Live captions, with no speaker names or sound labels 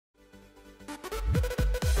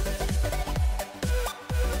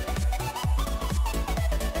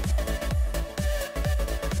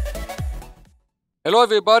Hello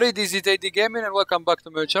everybody, this is AD Gaming and welcome back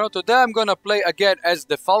to my channel. Today I'm gonna play again as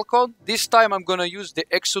the Falcon. This time I'm gonna use the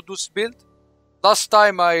Exodus build. Last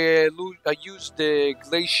time I used the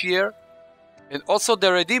Glacier and also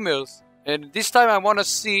the Redeemers. And this time I wanna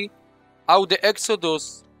see how the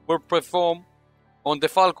Exodus will perform on the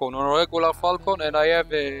Falcon, on a regular Falcon. And I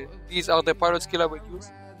have, these are the pilot skill I will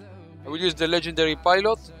use. I will use the Legendary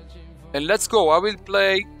Pilot. And let's go, I will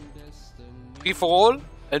play Free for All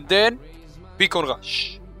and then Beacon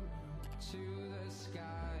Rush.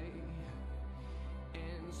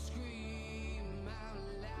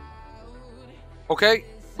 Okay,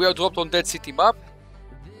 we are dropped on Dead City map.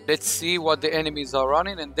 Let's see what the enemies are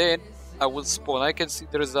running and then I will spawn. I can see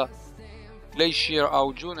there is a Glacier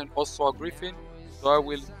Aujun and also a Griffin. So I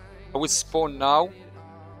will spawn now.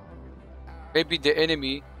 Maybe the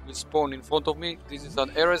enemy will spawn in front of me. This is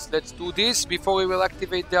an Ares. Let's do this before we will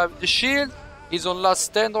activate the shield. He's on last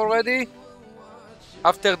stand already.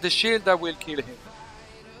 After the shield, I will kill him.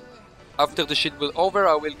 After the shield will over,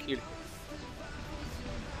 I will kill him.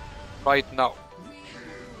 Right now.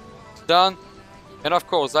 It's done. And of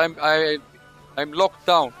course, I'm locked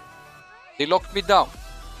down. They locked me down.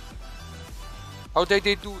 How did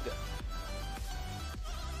they do that?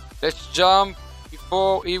 Let's jump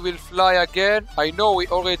before he will fly again. I know we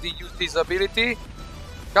already used his ability.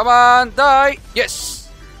 Come on, die! Yes!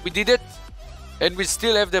 We did it. And we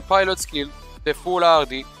still have the pilot skill. The full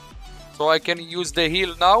RD, so I can use the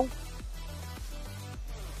heal now.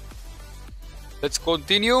 Let's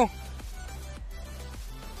continue.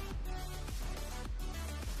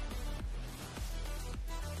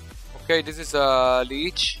 Okay, this is a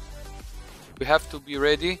leech. We have to be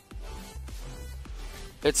ready.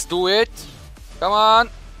 Let's do it. Come on.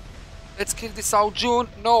 Let's kill this Aujun.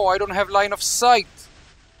 No, I don't have line of sight.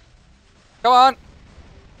 Come on.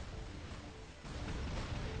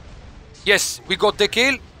 Yes, we got the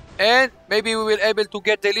kill, and maybe we will able to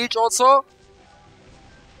get the leech also.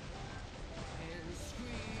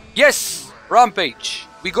 Yes, Rampage,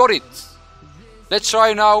 we got it. Let's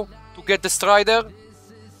try now to get the Strider.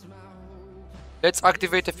 Let's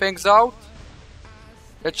activate the Fangs out.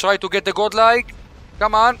 Let's try to get the Godlike.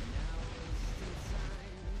 Come on.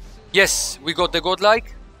 Yes, we got the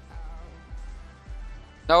Godlike.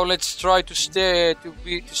 Now let's try to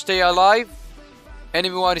stay alive.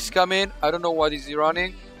 Enemy one is coming. I don't know what is he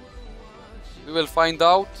running. We will find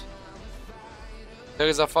out. There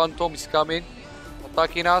is a Phantom is coming,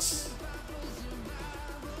 attacking us.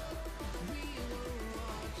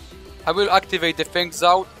 I will activate the Fangs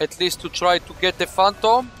out at least to try to get the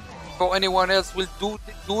Phantom before anyone else will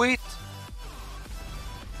do it.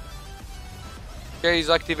 Okay, he's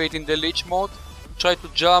activating the Leech mode. Try to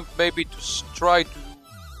jump, maybe to try to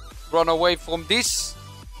run away from this.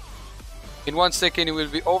 In 1 second it will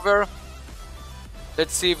be over.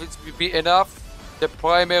 Let's see if it will be enough. The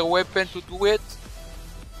primary weapon to do it.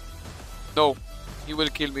 No, he will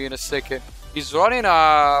kill me in a second. He's running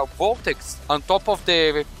a vortex on top of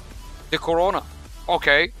the Corona.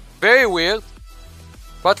 Okay, very weird.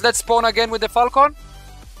 But let's spawn again with the Falcon.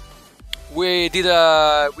 We did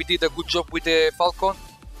a good job with the Falcon.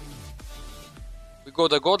 We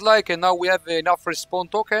got a Godlike and now we have enough respawn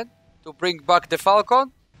token to bring back the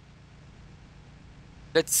Falcon.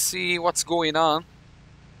 Let's see what's going on.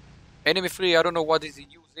 Enemy 3, I don't know what is he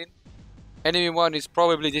using. Enemy 1 is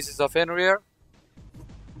probably, this is a Fenrir.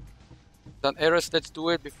 Then Ares, let's do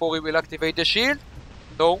it before we will activate the shield.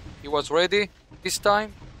 No, he was ready this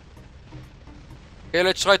time. Okay,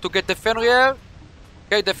 let's try to get the Fenrir.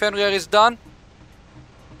 Okay, the Fenrir is done.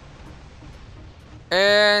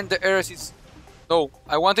 And the Ares is... No,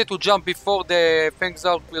 I wanted to jump before the Fangs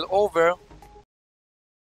out will over.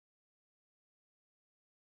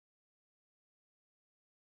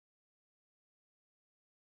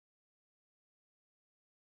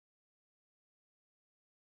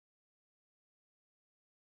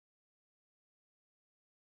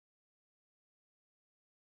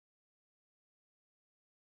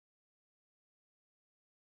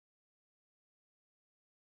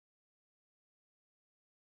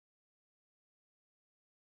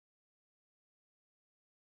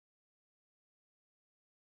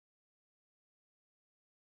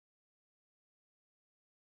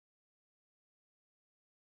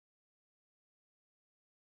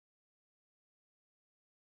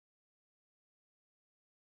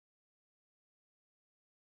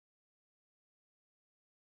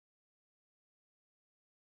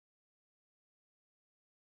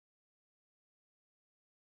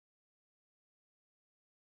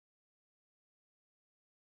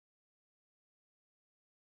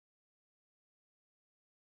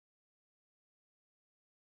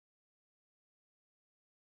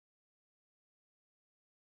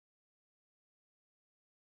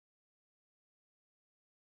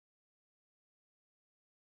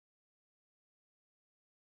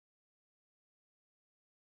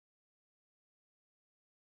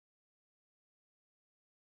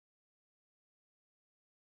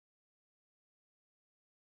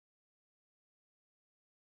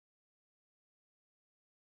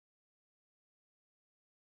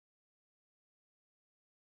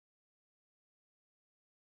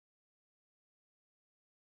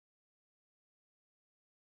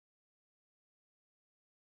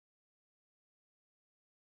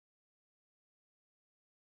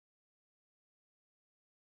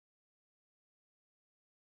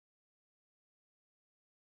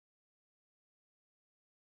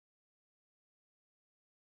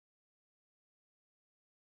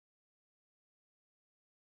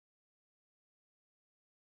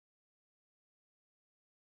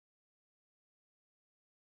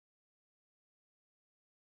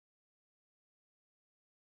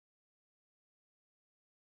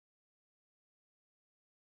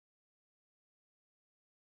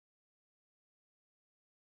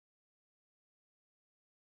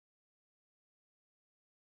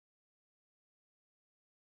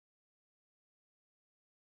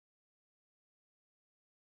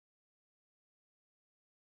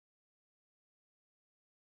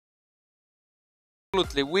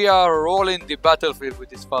 Absolutely, we are rolling the battlefield with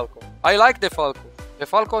this Falcon. I like the Falcon. The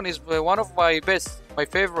Falcon is one of my best, my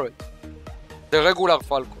favorite. The regular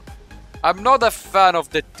Falcon. I'm not a fan of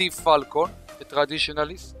the Thief Falcon, the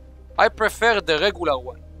traditionalist. I prefer the regular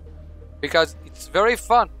one because it's very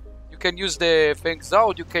fun. You can use the things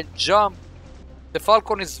out, you can jump. The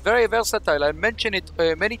Falcon is very versatile. I mentioned it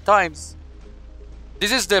many times.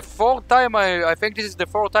 This is the fourth time I think this is the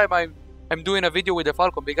fourth time I'm doing a video with the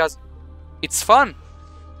Falcon because it's fun.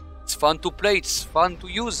 It's fun to play, it's fun to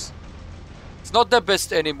use. It's not the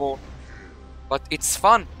best anymore, but it's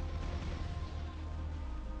fun.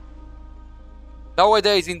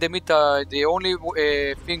 Nowadays in the meta, the only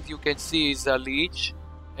thing you can see is a Leech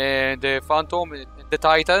and the Phantom and the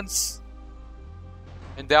Titans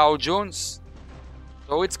and the Arjuns.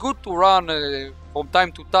 So it's good to run from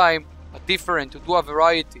time to time a different, to do a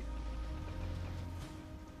variety.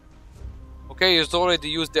 Okay, he's already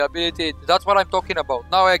used the ability. That's what I'm talking about.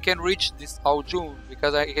 Now I can reach this Arjun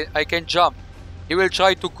because I can jump. He will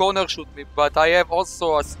try to corner shoot me, but I have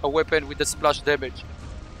also a weapon with the splash damage,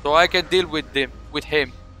 so I can deal with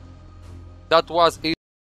him. That was it.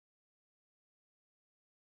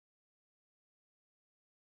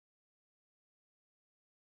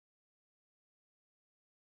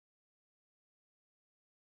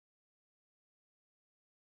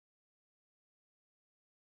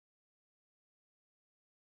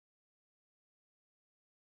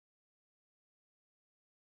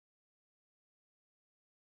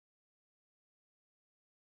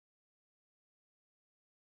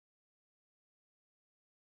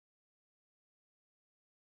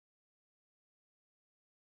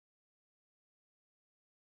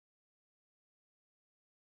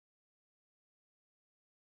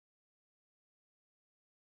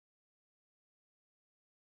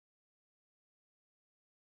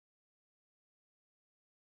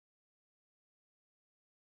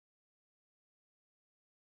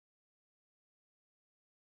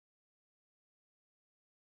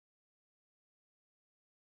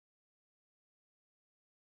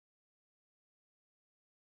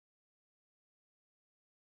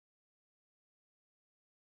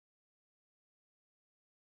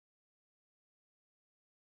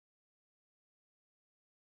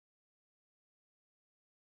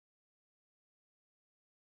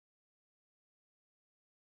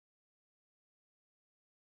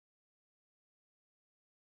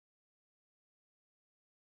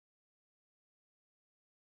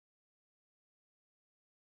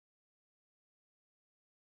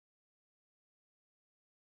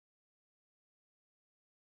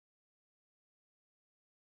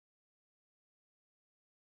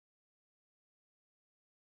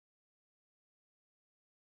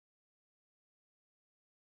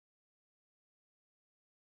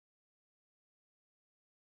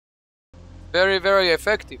 Very, very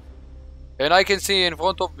effective. And I can see in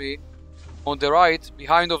front of me, on the right,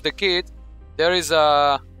 behind of the kid, there is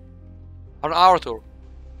an Arthur.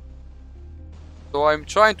 So I'm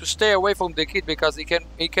trying to stay away from the kid because he can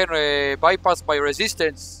bypass my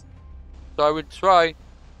resistance. So I will try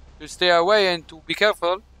to stay away and to be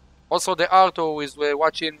careful. Also the Arthur is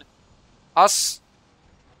watching us.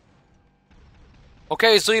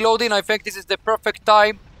 Okay, it's reloading. I think this is the perfect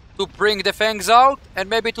time to bring the fangs out and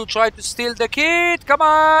maybe to try to steal the kid. Come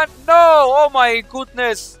on! No! Oh my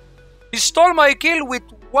goodness! He stole my kill with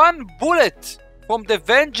one bullet from the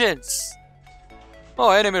vengeance.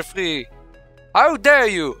 Oh, enemy free. How dare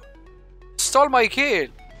you! Stole my kill.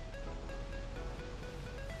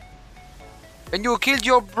 And you killed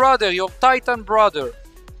your brother, your Titan brother.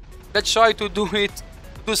 Let's try to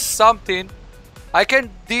do something. I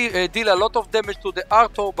can deal a lot of damage to the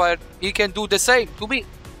Arthur, but he can do the same to me.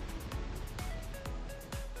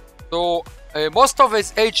 So most of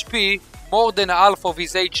his HP, more than half of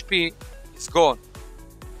his HP, is gone.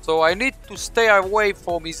 So I need to stay away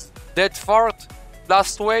from his dead fart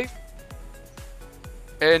last wave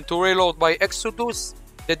and to reload my Exodus.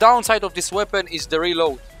 The downside of this weapon is the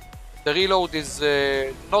reload. The reload is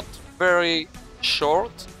not very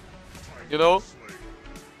short, you know.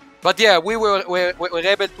 But yeah, we were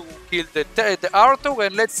able to kill the Arthur,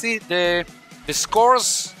 and let's see the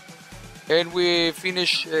scores. And we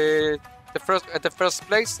finish at the first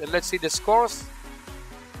place, and let's see the scores.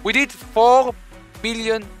 We did 4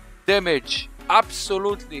 million damage.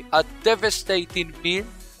 Absolutely a devastating build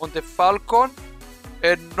on the Falcon,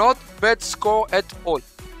 and not bad score at all.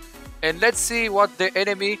 And let's see what the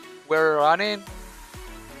enemy were running.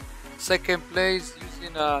 Second place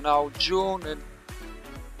using now June, and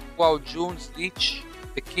wow, June's Leech.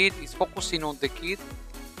 The kid is focusing on the kid.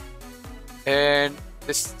 And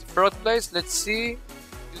this third place, let's see,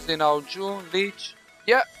 using our June Leech.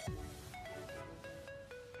 Yeah.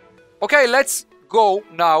 Okay, let's go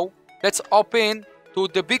now. Let's open to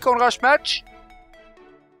the Beacon Rush match.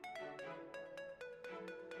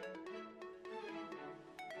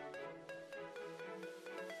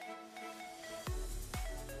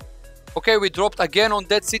 Okay, we dropped again on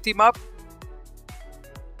Dead City map.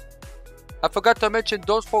 I forgot to mention,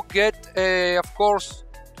 don't forget, of course,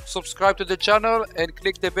 subscribe to the channel and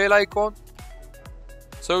click the bell icon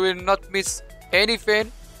so you will not miss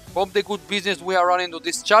anything from the good business we are running to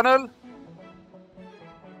this channel.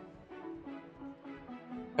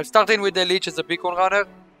 I'm starting with the Lich as a beacon runner.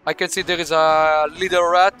 I can see there is a little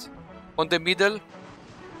rat on the middle.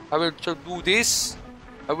 I will do this.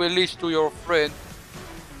 I will leash to your friend.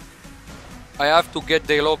 I have to get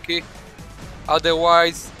the Loki,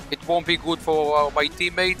 otherwise it won't be good for my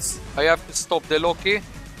teammates. I have to stop the Loki.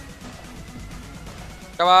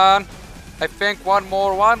 Come on. I think one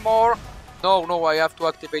more. No, I have to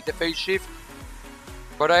activate the phase shift.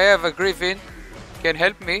 But I have a Griffin, can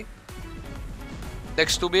help me.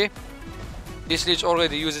 Next to me. This Lich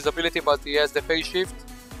already uses ability, but he has the phase shift.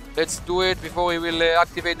 Let's do it before he will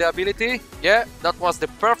activate the ability. Yeah, that was the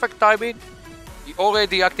perfect timing. He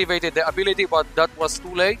already activated the ability, but that was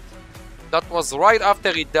too late. That was right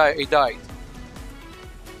after he died.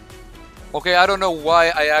 Okay, I don't know why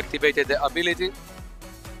I activated the ability.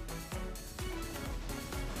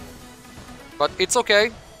 But it's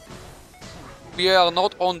okay. We are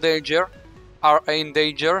not in danger.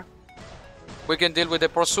 We can deal with the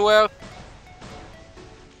Pursuer.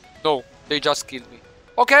 No, they just killed me.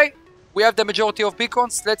 Okay, we have the majority of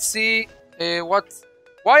beacons. Let's see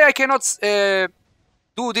why I cannot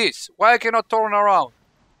do this. Why I cannot turn around.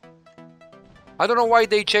 I don't know why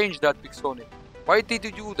they changed that, Big Sonic. Why did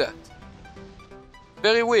you do that?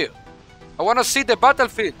 Very weird. I want to see the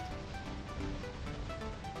battlefield.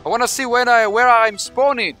 I want to see where I'm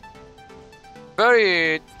spawning.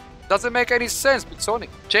 Doesn't make any sense, Big Sonic.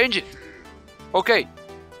 Change it. Okay,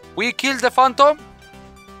 we killed the Phantom.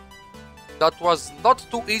 That was not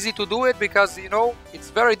too easy to do it because, you know, it's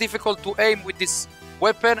very difficult to aim with this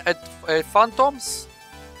weapon at Phantoms.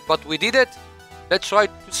 But we did it. Let's try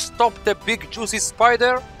to stop the big juicy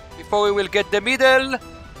spider before we will get the middle.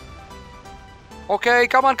 Okay,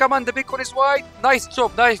 come on, the beacon is wide. Nice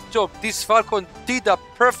job. This Falcon did a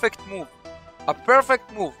perfect move.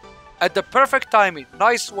 At the perfect timing.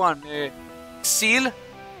 Nice one, Seal.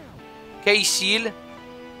 K-Seal.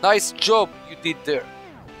 Nice job you did there.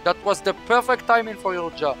 That was the perfect timing for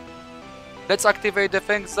your job. Let's activate the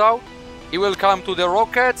Fangs out. He will come to the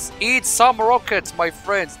rockets. Eat some rockets, my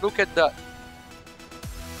friends. Look at that.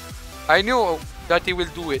 I knew that he will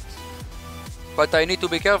do it. But I need to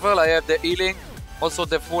be careful. I have the healing. Also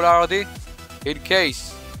the full RD. In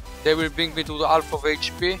case they will bring me to the half of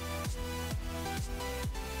HP.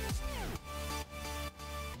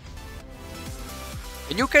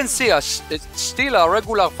 And you can see still a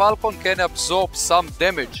regular Falcon can absorb some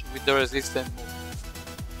damage with the resistant move.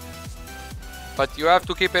 But you have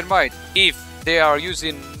to keep in mind, if they are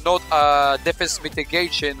using not defense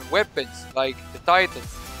mitigation weapons like the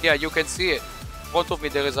Titans, yeah, you can see it. In front of me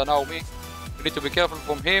there is an army. You need to be careful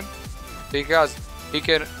from him because he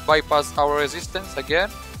can bypass our resistance again.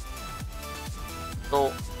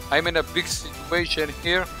 So I'm in a big situation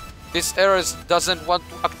here. This Ares doesn't want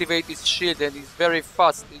to activate his shield and he's very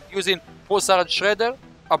fast. He's using Pulsar and Shredder,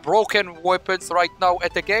 a broken weapons right now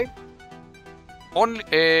at the game.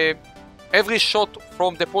 Only every shot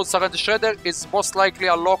from the Pulsar and the Shredder is most likely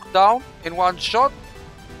a lockdown in one shot.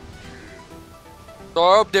 So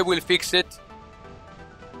I hope they will fix it.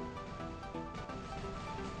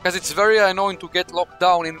 Because it's very annoying to get locked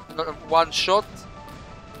down in one shot.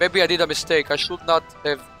 Maybe I did a mistake. I should not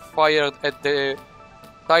have fired at the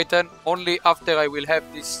Titan. Only after I will have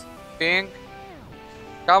this thing.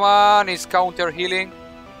 Come on, he's counter healing.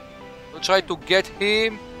 We'll try to get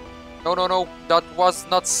him. No. That was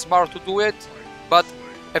not smart to do it. But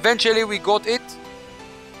eventually we got it.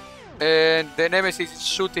 And the Nemesis is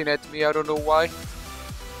shooting at me. I don't know why.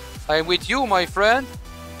 I'm with you, my friend.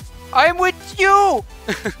 I'm with you!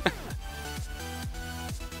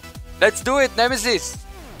 Let's do it, Nemesis.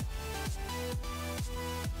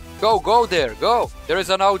 Go there, go. There is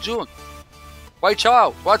an June. Watch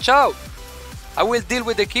out. I will deal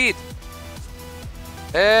with the kid.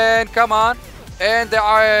 And come on. And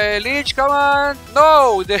the Lich, come on.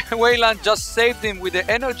 No, the Wayland just saved him with the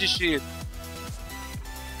energy shield.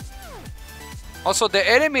 Also, the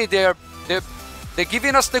enemy, they're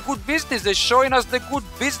giving us the good business. They're showing us the good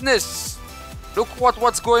business. Look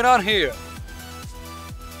what's going on here.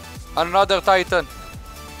 Another Titan.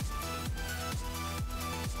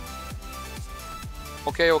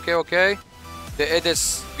 Okay, okay, okay. The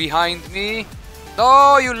Edis behind me.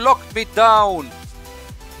 No, you locked me down.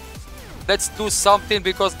 Let's do something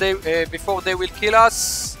because they before they will kill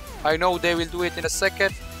us. I know they will do it in a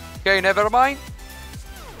second. Okay, never mind.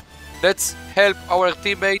 Let's help our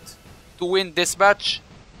teammate to win this match.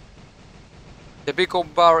 The beacon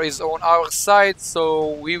bar is on our side,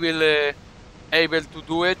 so we will able to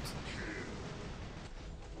do it.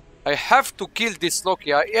 I have to kill this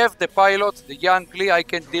Loki. I have the pilot, the young Lee. I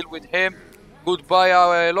can deal with him. Goodbye,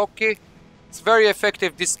 our Loki. It's very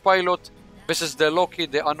effective, this pilot versus the Loki,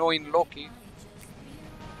 the annoying Loki.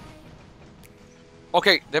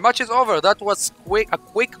 Okay, the match is over. That was a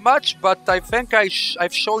quick match, but I think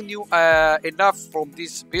I've shown you enough from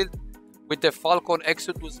this build with the Falcon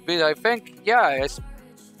Exodus build. I think, yeah, yes,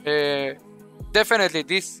 definitely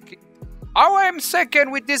this. I am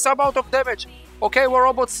second with this amount of damage. Okay, we're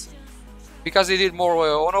robots because he did more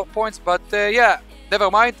honor points, but yeah, never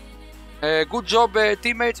mind. Good job,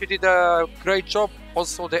 teammates. You did a great job.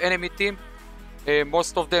 Also, the enemy team,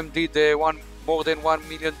 most of them did more than 1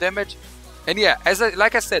 million damage. And yeah,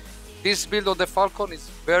 like I said, this build on the Falcon is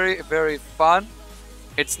very, very fun.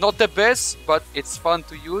 It's not the best, but it's fun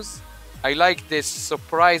to use. I like this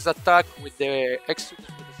surprise attack with the Exodus,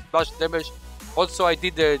 with the splash damage. Also, I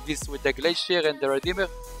did this with the Glacier and the Redeemer.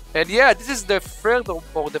 And yeah, this is the third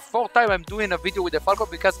or the fourth time I'm doing a video with the Falcon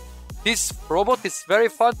because this robot is very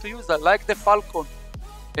fun to use. I like the Falcon.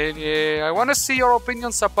 And I want to see your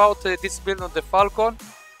opinions about this build on the Falcon.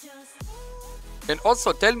 And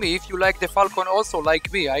also tell me if you like the Falcon also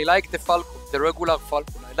like me. I like the Falcon, the regular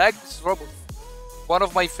Falcon. I like this robot. One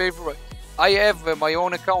of my favorite. I have my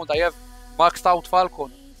own account. I have maxed out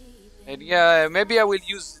Falcon. And yeah, maybe I will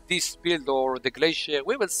use this build or the Glacier.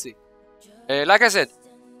 We will see. Like I said,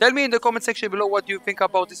 tell me in the comment section below what you think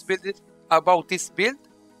about this build.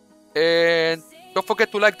 And don't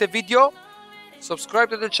forget to like the video. Subscribe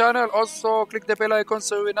to the channel. Also click the bell icon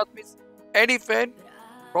so you will not miss anything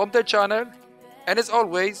from the channel. And as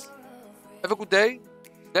always, have a good day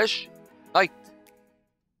 / night.